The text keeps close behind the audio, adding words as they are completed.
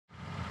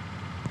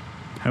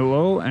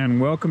Hello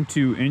and welcome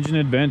to Engine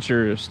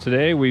Adventures.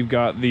 Today we've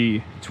got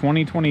the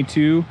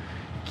 2022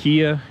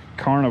 Kia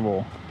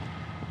Carnival.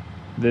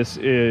 This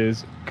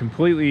is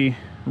completely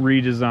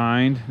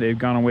redesigned. They've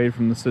gone away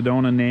from the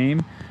Sedona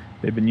name.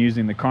 They've been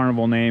using the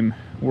Carnival name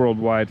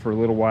worldwide for a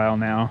little while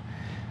now,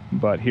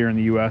 but here in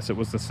the US it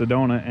was the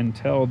Sedona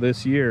until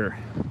this year.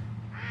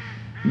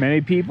 Many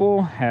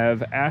people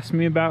have asked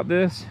me about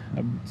this.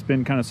 It's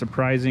been kind of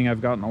surprising. I've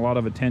gotten a lot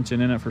of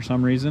attention in it for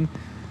some reason,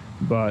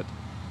 but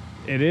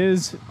it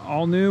is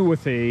all new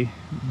with a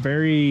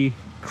very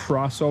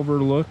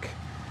crossover look,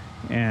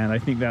 and I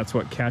think that's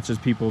what catches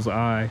people's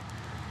eye.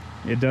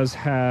 It does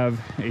have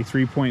a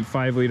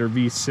 3.5 liter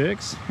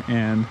V6,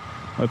 and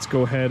let's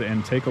go ahead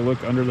and take a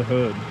look under the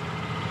hood.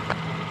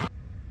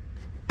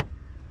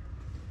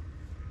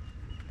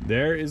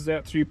 There is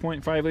that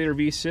 3.5 liter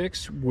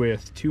V6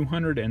 with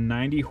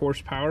 290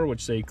 horsepower,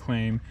 which they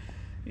claim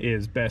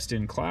is best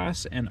in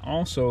class, and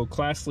also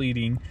class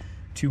leading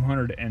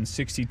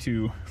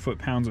 262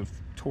 foot-pounds of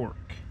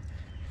torque.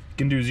 You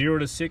can do 0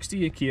 to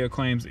 60, Kia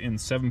claims, in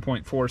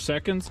 7.4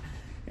 seconds,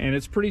 and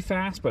it's pretty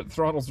fast, but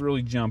throttle's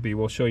really jumpy.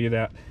 We'll show you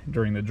that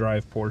during the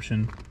drive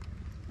portion.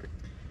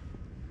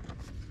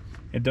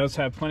 It does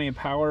have plenty of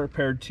power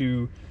paired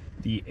to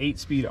the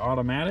 8-speed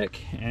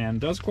automatic, and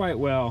does quite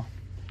well.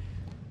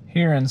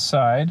 Here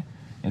inside,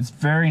 it's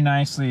very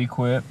nicely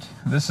equipped.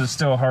 This is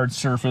still a hard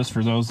surface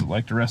for those that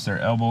like to rest their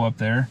elbow up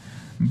there,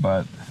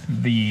 but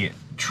the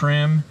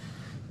trim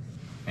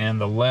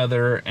and the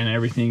leather and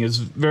everything is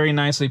very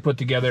nicely put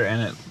together,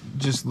 and it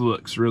just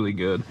looks really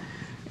good.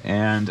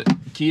 And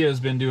Kia has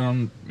been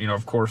doing, you know,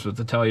 of course, with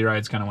the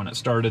Telluride's kind of when it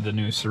started, the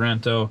new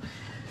Sorento,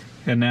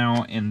 and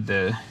now in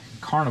the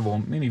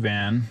Carnival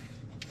minivan,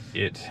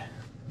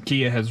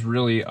 Kia has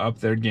really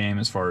upped their game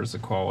as far as the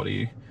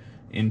quality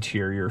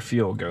interior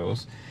feel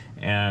goes.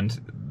 And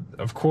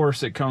of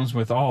course it comes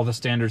with all the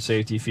standard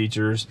safety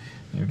features.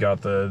 You've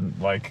got the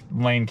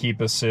lane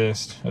keep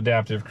assist,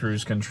 adaptive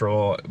cruise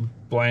control,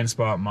 blind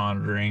spot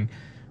monitoring,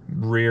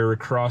 rear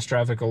cross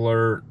traffic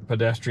alert,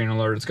 pedestrian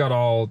alert. It's got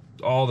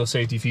all the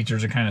safety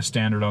features are kind of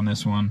standard on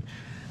this one.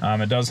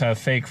 It does have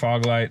fake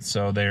fog lights,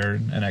 so they're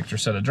an extra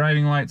set of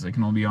driving lights. They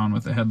can all be on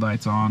with the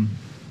headlights on.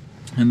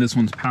 And this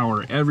one's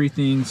power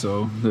everything,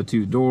 so the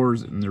 2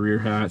 doors and the rear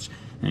hatch,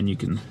 and you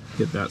can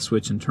hit that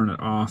switch and turn it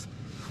off.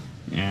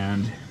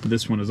 And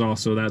this one is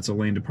also, that's a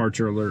lane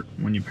departure alert.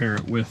 When you pair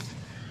it with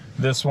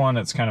this one,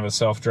 it's kind of a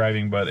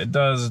self-driving, but it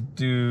does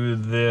do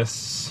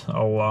this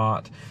a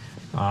lot.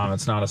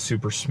 It's not a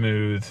super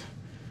smooth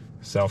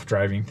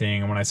self-driving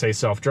thing. And when I say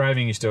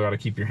self-driving, you still got to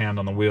keep your hand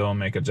on the wheel and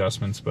make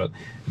adjustments, but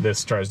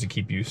this tries to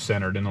keep you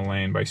centered in the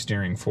lane by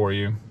steering for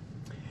you.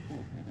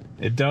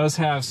 It does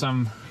have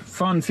some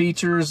fun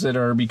features that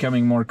are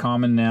becoming more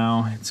common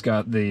now. It's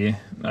got the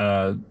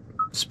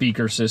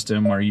speaker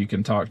system where you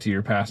can talk to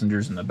your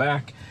passengers in the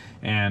back,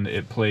 and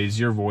it plays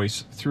your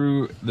voice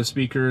through the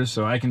speakers,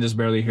 so I can just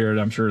barely hear it.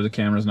 I'm sure the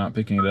camera's not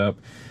picking it up.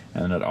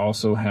 And it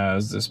also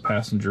has this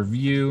passenger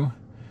view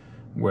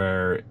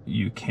where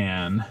you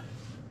can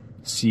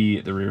see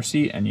the rear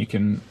seat, and you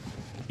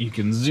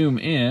can zoom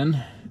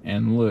in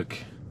and look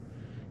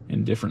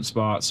in different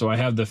spots. So I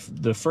have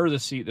the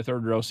furthest seat, the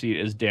 3rd row seat,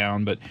 is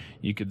down, but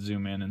you could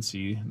zoom in and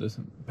see the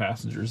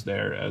passengers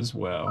there as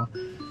well.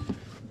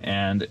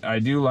 And I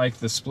do like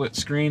the split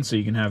screen, so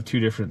you can have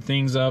 2 different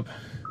things up,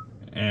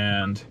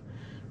 and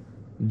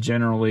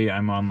generally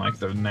I'm on like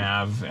the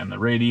nav and the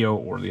radio,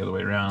 or the other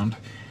way around.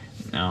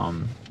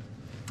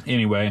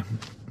 Anyway,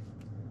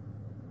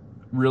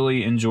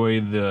 really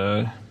enjoy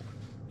the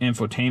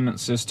infotainment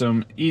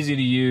system. Easy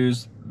to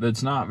use.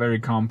 That's not very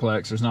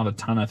complex. There's not a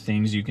ton of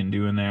things you can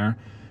do in there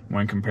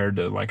when compared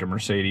to like a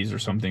Mercedes or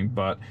something,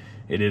 but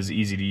it is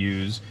easy to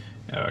use.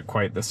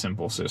 Quite the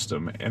simple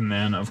system. And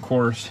then of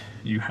course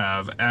you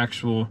have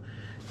actual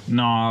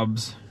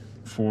knobs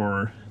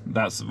for,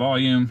 that's the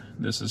volume,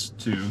 this is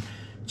to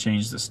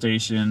change the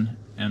station,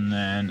 and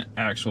then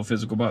actual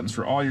physical buttons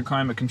for all your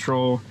climate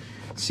control.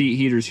 Seat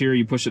heaters here,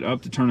 you push it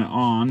up to turn it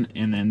on,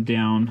 and then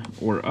down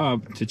or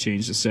up to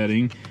change the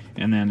setting.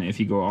 And then if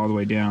you go all the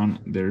way down,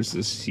 there's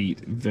the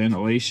seat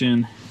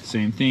ventilation.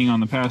 Same thing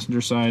on the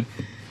passenger side.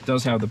 It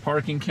does have the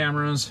parking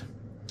cameras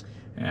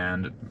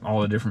and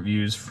all the different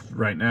views.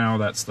 Right now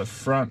that's the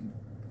front,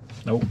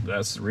 nope,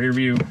 that's the rear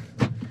view.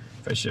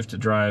 If I shift to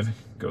drive,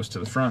 it goes to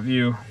the front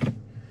view.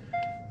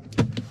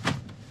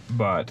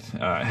 But it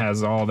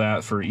has all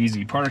that for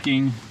easy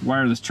parking.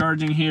 Wireless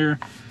charging here,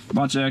 a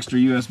bunch of extra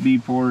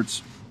USB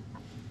ports.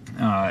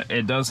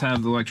 It does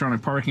have the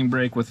electronic parking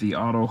brake with the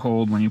auto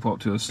hold. When you pull up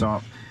to a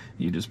stop,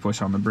 you just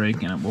push on the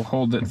brake and it will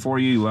hold it for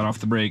you. You let off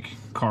the brake,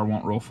 car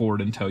won't roll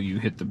forward until you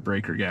hit the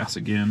brake or gas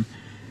again.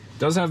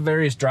 Does have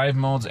various drive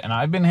modes, and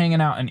I've been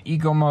hanging out in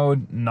eco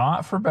mode,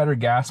 not for better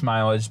gas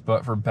mileage,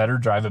 but for better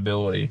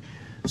drivability.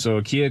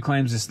 So Kia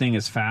claims this thing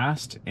is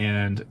fast,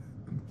 and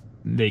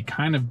they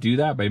kind of do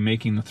that by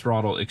making the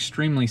throttle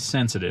extremely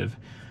sensitive.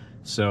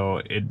 So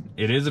it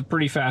is a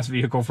pretty fast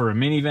vehicle for a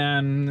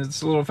minivan.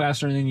 It's a little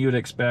faster than you would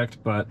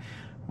expect, but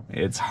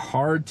it's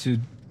hard to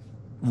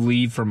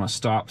leave from a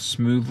stop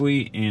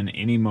smoothly in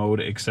any mode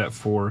except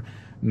for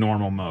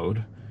normal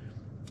mode.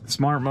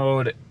 Smart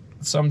mode,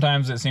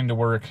 sometimes it seemed to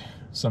work,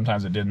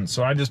 sometimes it didn't.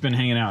 So I've just been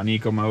hanging out in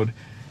eco mode,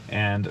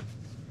 and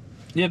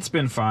it's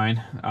been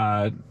fine.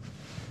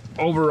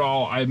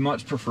 Overall, I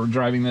much prefer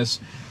driving this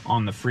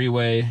on the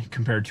freeway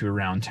compared to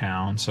around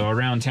town. So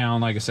around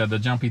town, like I said, the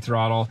jumpy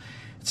throttle,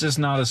 it's just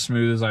not as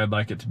smooth as I'd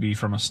like it to be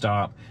from a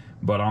stop.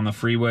 But on the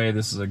freeway,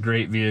 this is a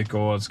great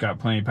vehicle. It's got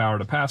plenty of power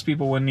to pass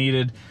people when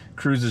needed.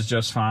 Cruises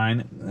just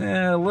fine.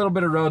 A little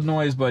bit of road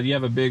noise, but you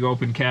have a big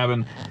open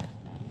cabin,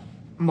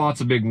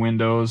 lots of big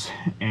windows,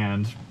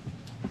 and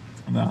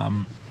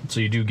so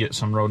you do get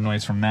some road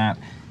noise from that.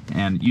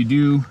 And you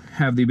do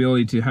have the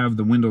ability to have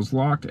the windows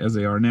locked as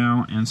they are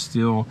now and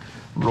still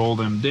roll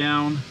them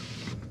down.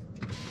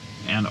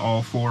 And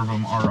all 4 of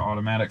them are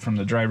automatic from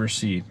the driver's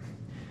seat.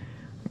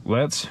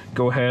 Let's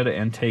go ahead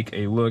and take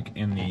a look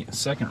in the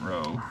second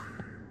row.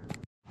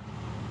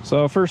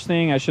 So first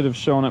thing, I should have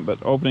shown it, but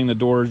opening the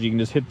doors, you can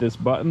just hit this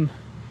button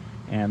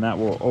and that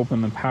will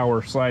open the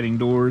power sliding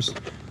doors.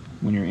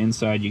 When you're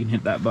inside, you can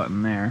hit that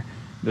button there.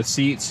 The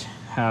seats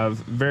have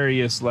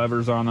various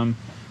levers on them.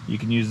 You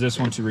can use this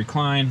one to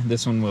recline.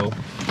 This one will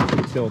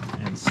tilt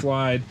and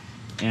slide.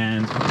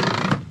 And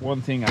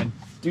one thing I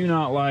do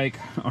not like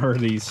are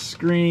these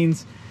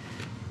screens.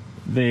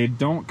 They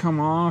don't come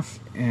off,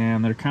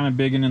 and they're kind of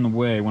big and in the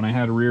way. When I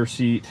had a rear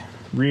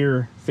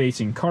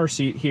facing car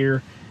seat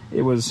here,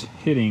 it was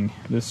hitting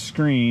this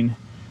screen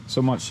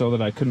so much so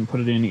that I couldn't put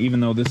it in,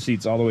 even though this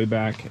seat's all the way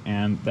back,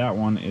 and that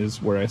one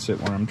is where I sit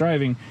when I'm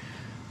driving,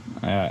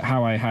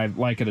 how I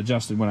like it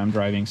adjusted when I'm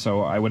driving.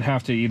 So I would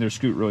have to either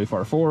scoot really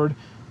far forward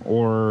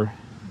or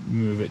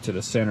move it to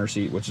the center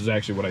seat, which is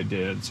actually what I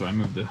did. So I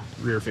moved the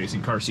rear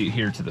facing car seat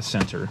here to the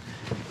center.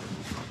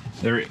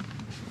 There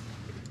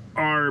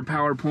are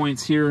power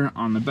points here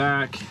on the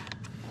back,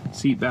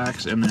 seat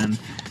backs, and then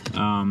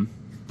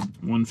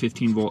one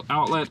 15-volt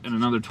outlet and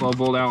another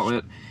 12-volt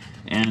outlet.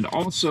 And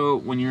also,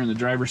 when you're in the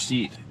driver's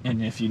seat,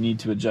 and if you need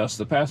to adjust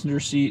the passenger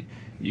seat,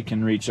 you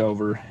can reach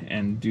over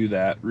and do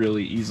that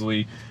really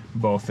easily,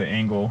 both the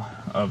angle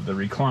of the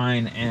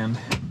recline and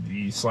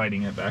the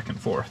sliding it back and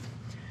forth.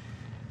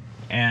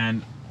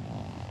 And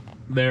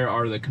there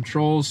are the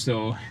controls.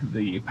 So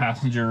the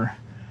passenger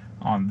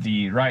on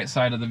the right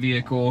side of the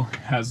vehicle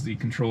has the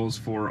controls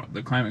for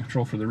the climate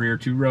control for the rear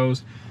 2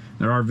 rows.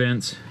 There are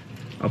vents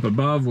up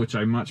above, which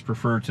I much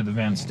prefer to the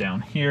vents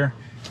down here.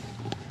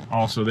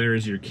 Also, there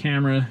is your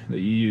camera that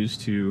you use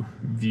to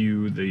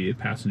view the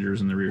passengers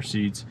in the rear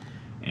seats.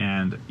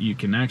 And you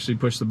can actually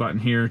push the button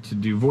here to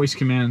do voice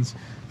commands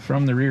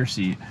from the rear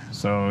seat.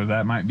 So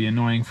that might be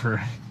annoying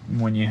for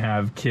when you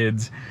have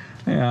kids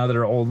that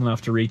are old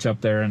enough to reach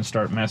up there and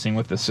start messing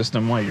with the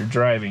system while you're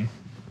driving.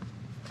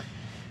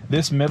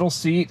 This middle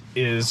seat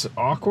is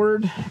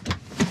awkward.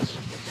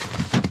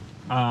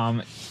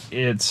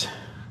 It's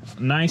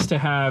nice to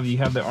have. You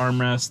have the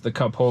armrest, the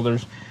cup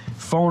holders,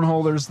 phone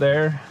holders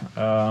there.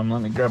 Let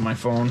me grab my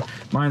phone.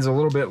 Mine's a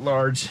little bit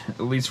large,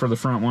 at least for the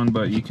front one,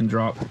 but you can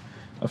drop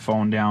a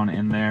phone down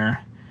in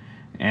there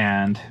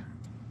and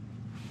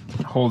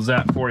it holds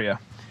that for you.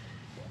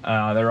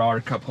 There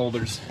are cup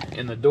holders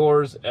in the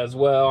doors as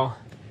well.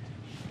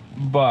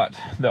 But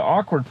the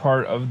awkward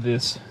part of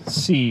this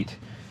seat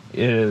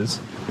is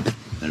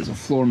there's a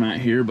floor mat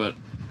here, but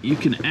you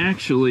can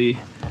actually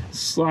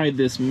slide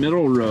this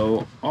middle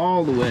row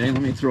all the way.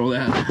 Let me throw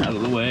that out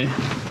of the way.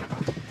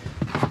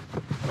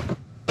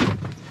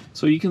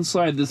 So you can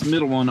slide this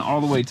middle one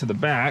all the way to the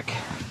back.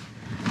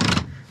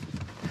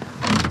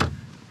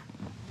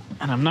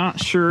 And I'm not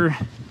sure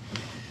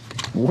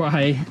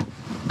why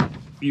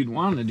you'd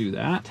want to do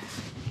that.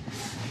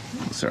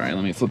 Sorry,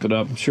 let me flip it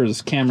up. I'm sure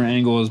this camera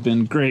angle has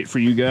been great for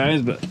you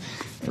guys, but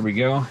there we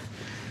go.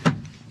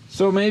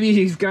 So maybe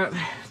he's got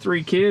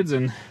 3 kids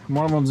and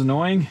one of them's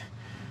annoying.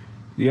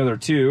 The other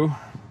 2,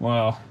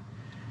 well,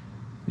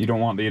 you don't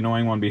want the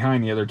annoying one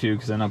behind the other 2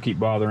 because then they'll keep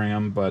bothering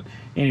them. But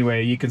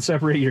anyway, you can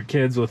separate your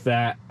kids with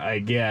that, I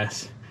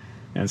guess,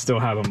 and still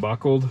have them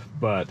buckled,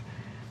 but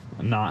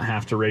not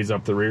have to raise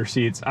up the rear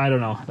seats. I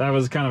don't know. That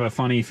was kind of a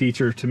funny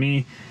feature to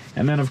me.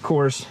 And then, of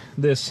course,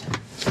 this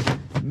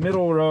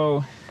middle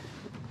row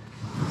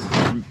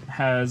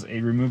has a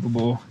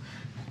removable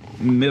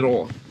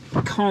middle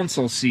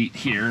console seat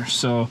here.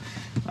 So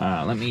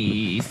let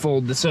me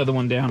fold this other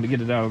one down to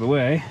get it out of the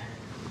way.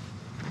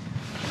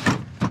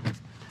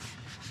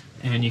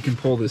 And you can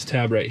pull this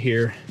tab right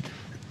here.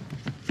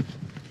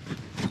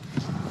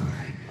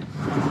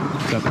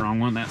 Is that the wrong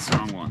one? That's the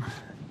wrong one.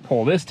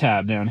 Pull this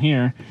tab down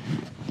here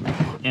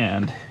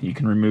and you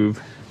can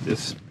remove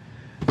this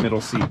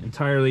middle seat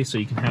entirely so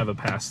you can have a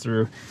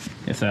pass-through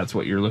if that's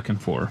what you're looking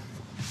for.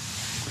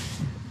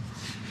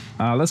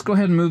 Let's go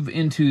ahead and move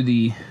into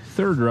the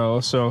third row.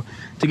 So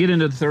to get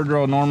into the third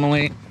row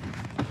normally,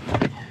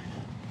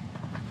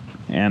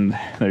 and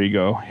there you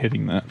go,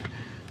 hitting that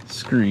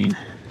screen.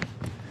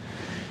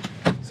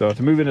 So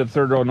to move into the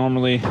third row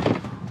normally,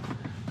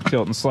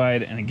 tilt and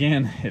slide, and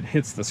again, it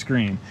hits the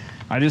screen.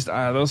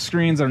 those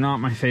screens are not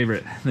my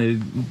favorite.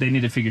 They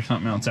need to figure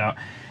something else out.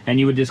 And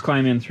you would just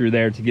climb in through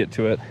there to get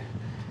to it.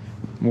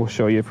 We'll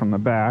show you from the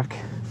back.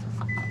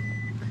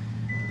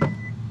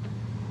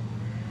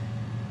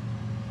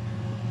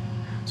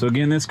 So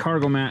again, this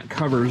cargo mat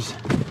covers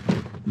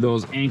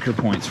those anchor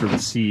points for the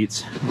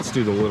seats. Let's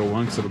do the little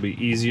one because it'll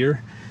be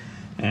easier.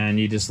 And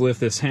you just lift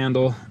this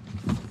handle,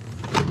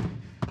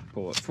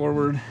 pull it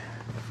forward,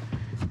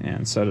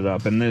 and set it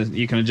up. And then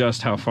you can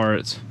adjust how far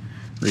it's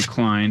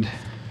reclined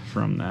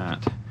from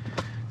that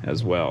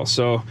as well.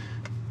 So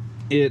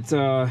it's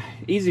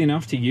easy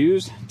enough to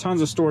use.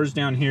 Tons of storage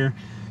down here.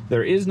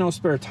 There is no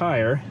spare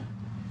tire.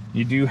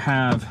 You do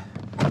have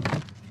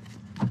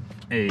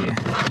a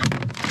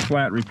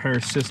flat repair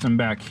system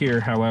back here,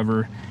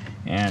 however,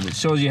 and it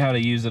shows you how to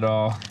use it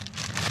all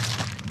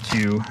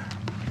to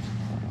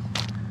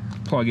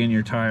plug in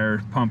your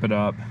tire, pump it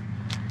up,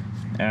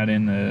 add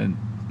in the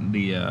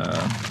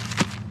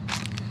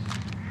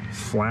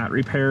flat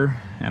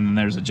repair, and then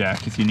there's a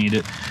jack if you need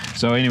it.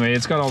 So anyway,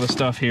 it's got all the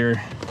stuff here,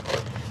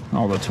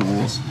 all the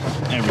tools,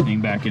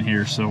 everything back in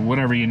here. So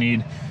whatever you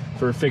need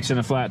for fixing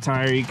a flat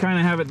tire, you kind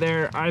of have it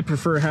there. I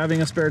prefer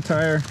having a spare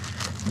tire.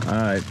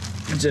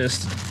 It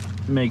just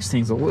makes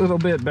things a little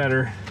bit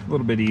better, a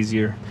little bit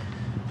easier.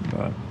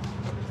 But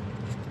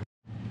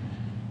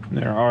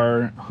there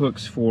are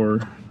hooks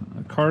for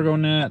a cargo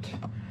net,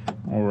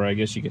 or I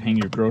guess you could hang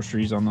your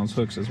groceries on those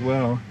hooks as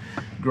well.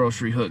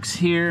 Grocery hooks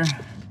here.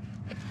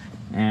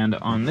 And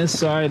on this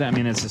side, I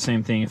mean, it's the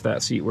same thing. If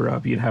that seat were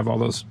up, you'd have all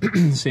those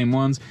same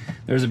ones.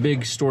 There's a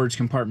big storage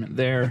compartment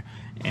there.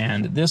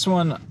 And this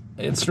one,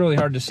 it's really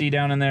hard to see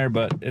down in there,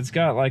 but it's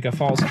got like a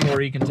false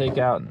floor you can take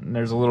out, and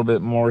there's a little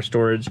bit more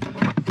storage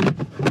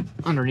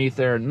underneath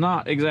there.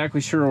 Not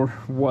exactly sure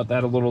what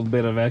that a little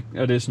bit of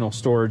additional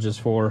storage is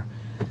for,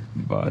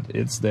 but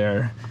it's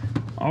there.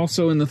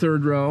 Also in the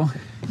third row,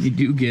 you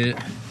do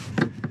get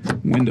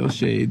window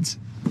shades,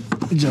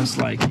 just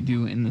like you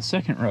do in the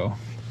second row,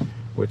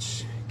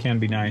 which can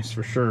be nice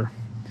for sure.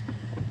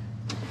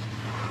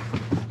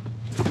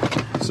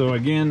 So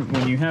again,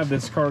 when you have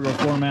this cargo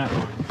floor mat,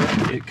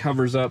 it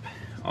covers up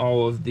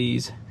all of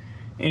these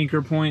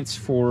anchor points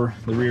for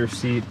the rear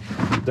seat.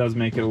 It does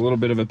make it a little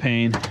bit of a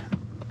pain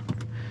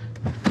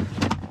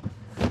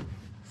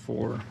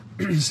for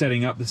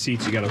setting up the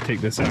seats. You got to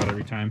take this out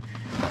every time.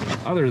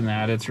 Other than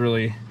that, it's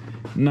really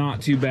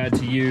not too bad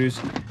to use.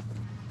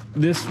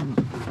 This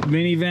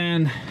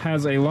minivan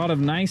has a lot of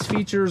nice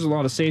features, a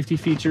lot of safety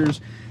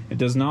features. It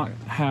does not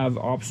have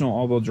optional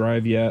all-wheel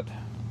drive yet.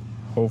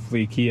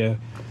 Hopefully Kia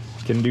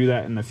can do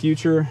that in the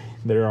future.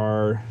 There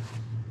are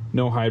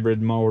no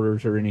hybrid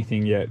motors or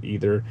anything yet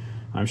either.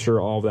 I'm sure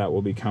all of that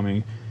will be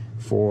coming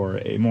for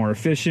a more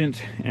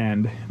efficient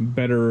and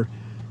better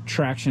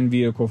traction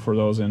vehicle for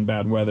those in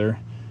bad weather.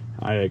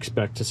 I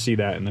expect to see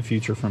that in the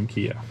future from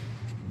Kia.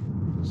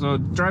 So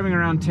driving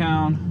around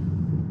town,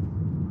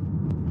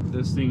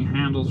 this thing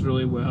handles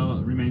really well.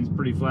 It remains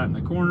pretty flat in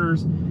the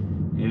corners.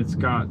 It's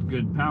got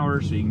good power,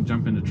 so you can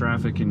jump into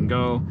traffic and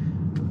go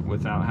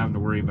without having to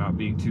worry about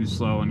being too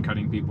slow and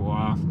cutting people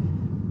off.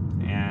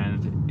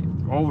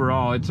 And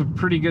overall, it's a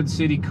pretty good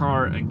city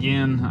car.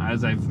 Again,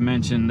 as I've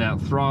mentioned, that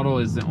throttle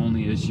is the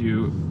only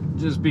issue.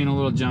 Just being a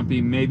little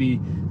jumpy. Maybe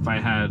if I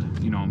had,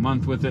 a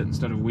month with it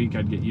instead of a week,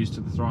 I'd get used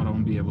to the throttle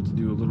and be able to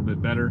do a little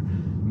bit better.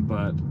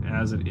 But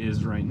as it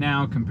is right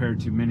now, compared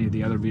to many of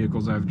the other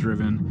vehicles I've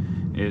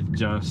driven, it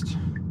just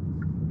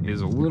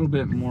is a little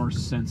bit more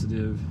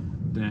sensitive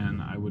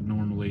than I would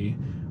normally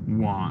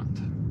want.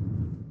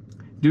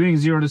 Doing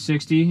 0 to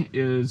 60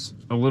 is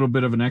a little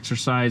bit of an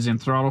exercise in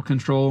throttle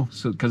control,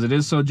 so because it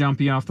is so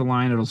jumpy off the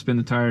line, it'll spin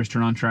the tires,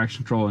 turn on traction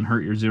control, and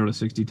hurt your 0 to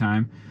 60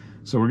 time.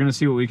 So we're gonna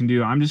see what we can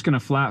do. I'm just gonna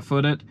flat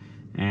foot it,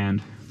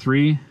 and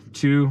 3,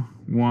 2,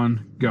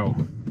 1, go.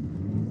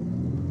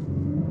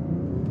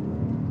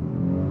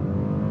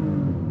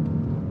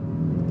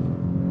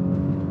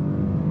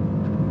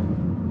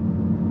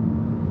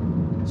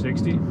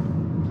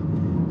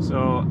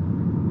 So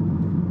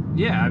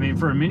yeah, I mean,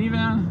 for a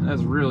minivan,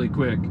 that's really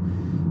quick.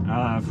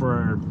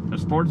 For a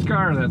sports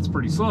car, that's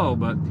pretty slow,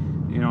 but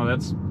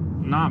that's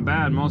not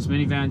bad. Most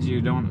minivans,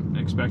 you don't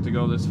expect to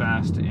go this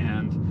fast,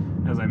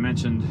 and as I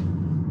mentioned,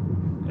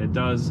 it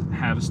does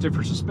have a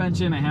stiffer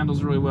suspension. It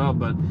handles really well,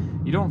 but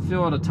you don't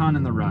feel it a ton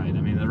in the ride.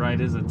 I mean, the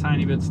ride is a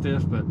tiny bit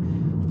stiff, but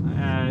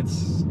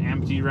it's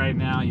empty right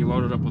now. You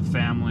load it up with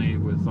family,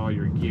 with all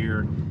your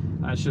gear.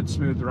 That should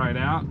smooth the ride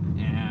out,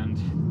 and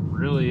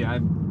really, I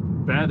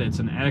bet it's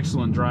an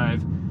excellent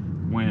drive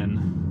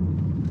when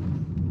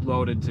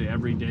loaded to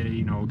every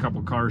day. A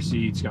couple car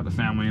seats, got the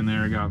family in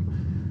there, got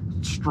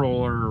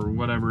stroller or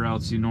whatever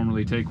else you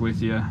normally take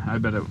with you. I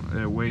bet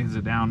it weighs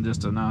it down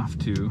just enough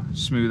to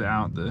smooth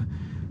out the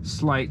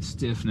slight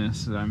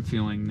stiffness that I'm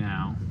feeling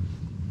now.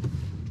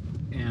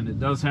 And it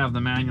does have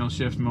the manual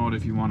shift mode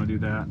if you want to do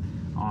that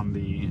on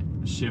the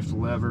shift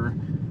lever,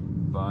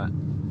 but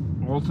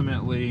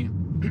ultimately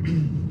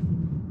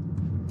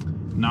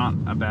not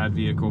a bad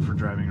vehicle for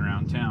driving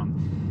around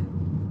town.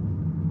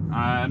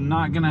 I'm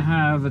not gonna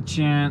have a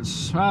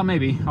chance, well,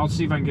 maybe I'll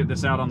see if I can get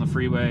this out on the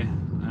freeway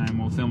and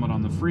we'll film it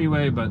on the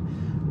freeway, but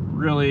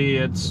really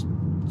it's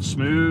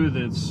smooth,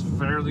 it's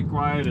fairly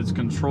quiet, it's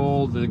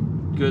controlled. The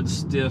good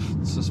stiff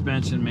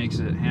suspension makes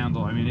it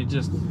handle, I mean,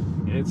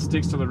 it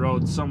sticks to the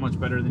road so much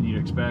better than you'd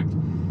expect,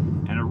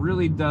 and it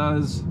really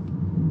does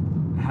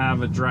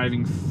have a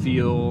driving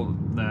feel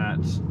that,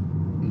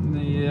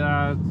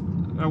 yeah,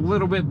 a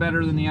little bit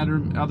better than the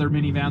other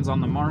minivans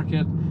on the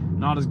market.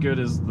 Not as good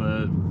as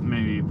the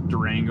maybe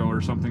Durango or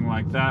something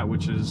like that,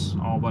 which is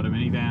all but a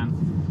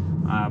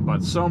minivan,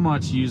 but so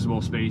much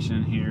usable space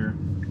in here.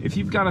 If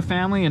you've got a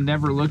family and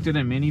never looked at a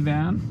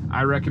minivan,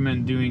 I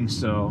recommend doing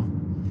so.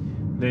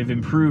 They've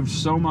improved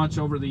so much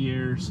over the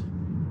years,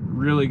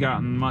 really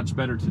gotten much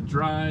better to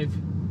drive.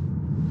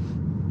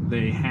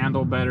 They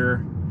handle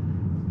better,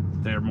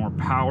 they're more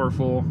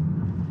powerful.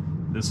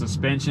 The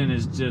suspension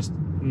is just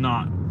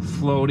not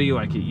floaty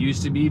like it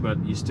used to be,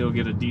 but you still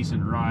get a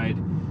decent ride.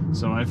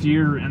 So if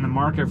you're in the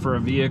market for a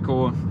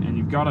vehicle and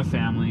you've got a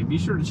family, be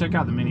sure to check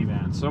out the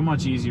minivan. So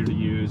much easier to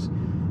use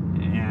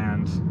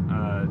and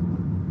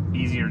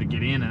easier to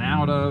get in and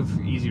out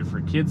of, easier for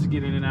kids to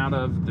get in and out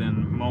of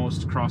than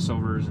most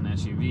crossovers and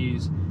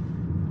SUVs.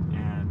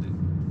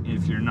 And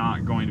if you're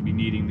not going to be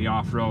needing the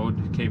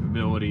off-road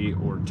capability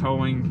or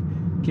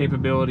towing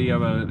capability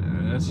of a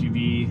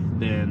SUV,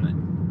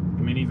 then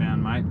minivan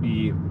might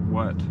be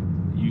what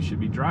you should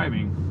be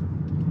driving.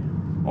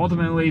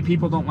 Ultimately,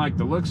 people don't like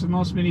the looks of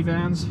most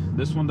minivans.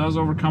 This one does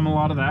overcome a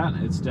lot of that.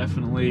 It's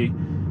definitely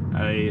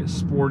a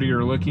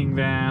sportier looking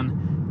van.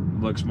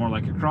 Looks more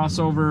like a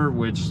crossover,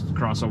 which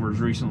crossovers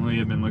recently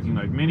have been looking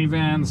like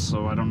minivans,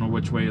 so I don't know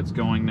which way it's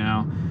going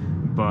now.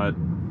 But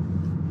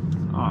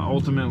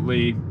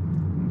ultimately,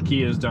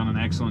 Kia's done an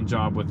excellent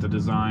job with the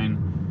design,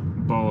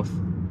 both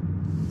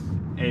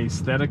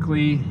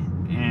aesthetically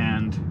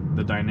and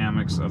the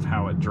dynamics of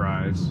how it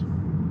drives.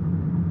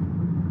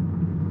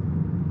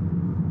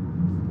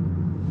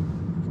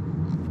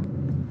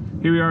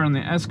 Here we are on the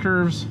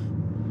S-curves.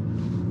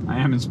 I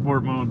am in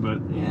sport mode,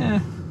 but yeah,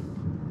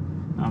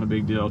 not a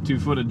big deal.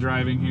 2-footed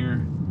driving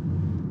here.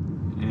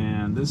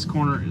 And this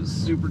corner is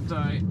super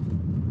tight.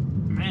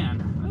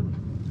 Man,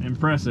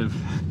 impressive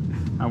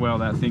how well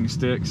that thing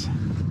sticks.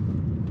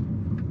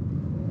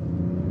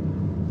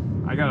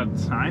 I got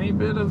a tiny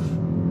bit of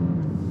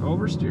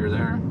oversteer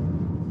there.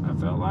 I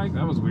felt like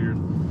that was weird.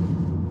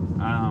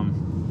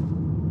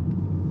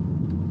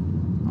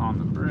 On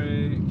the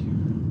brake.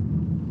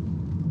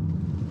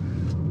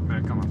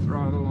 Back on the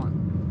throttle.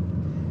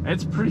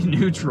 It's pretty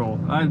neutral.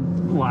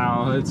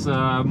 Wow, it's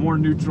more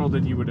neutral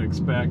than you would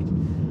expect.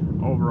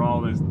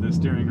 Overall, the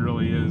steering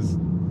really is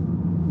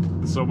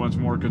so much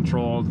more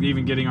controlled.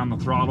 Even getting on the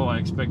throttle, I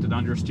expected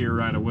understeer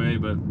right away,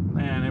 but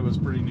man, it was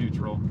pretty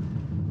neutral.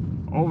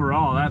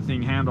 Overall, that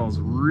thing handles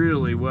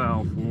really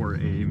well for a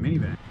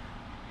minivan.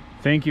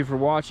 Thank you for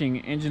watching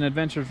Engine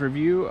Adventures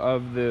review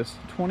of this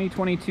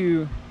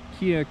 2022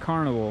 Kia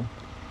Carnival.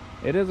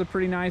 It is a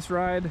pretty nice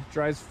ride,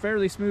 drives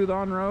fairly smooth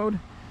on road.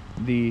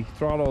 The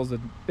throttle is a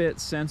bit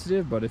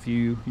sensitive, but if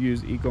you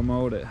use eco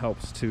mode, it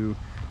helps to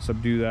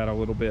subdue that a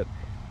little bit.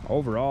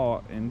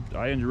 Overall, and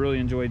I really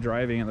enjoy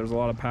driving it. There's a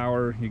lot of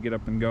power, you get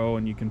up and go,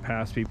 and you can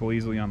pass people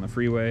easily on the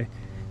freeway.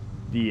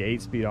 The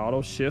 8-speed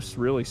auto shifts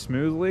really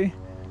smoothly,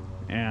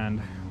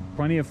 and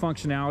plenty of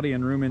functionality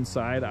and room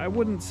inside. I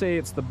wouldn't say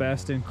it's the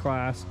best in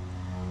class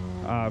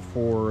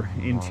for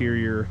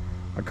interior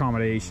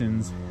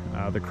accommodations.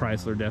 The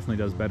Chrysler definitely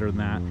does better than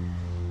that.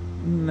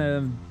 And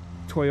the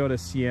Toyota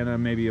Sienna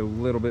maybe a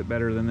little bit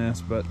better than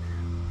this, but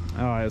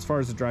as far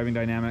as the driving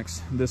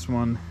dynamics, this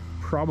one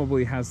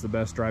probably has the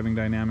best driving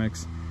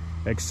dynamics,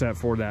 except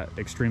for that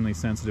extremely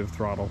sensitive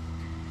throttle.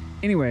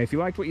 Anyway, if you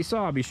liked what you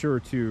saw, be sure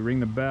to ring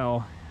the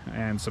bell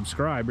and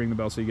subscribe. Ring the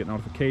bell so you get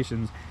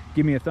notifications.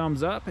 Give me a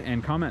thumbs up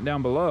and comment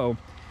down below.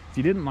 If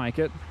you didn't like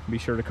it, be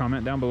sure to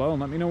comment down below and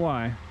let me know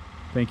why.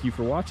 Thank you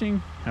for watching.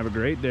 Have a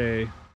great day.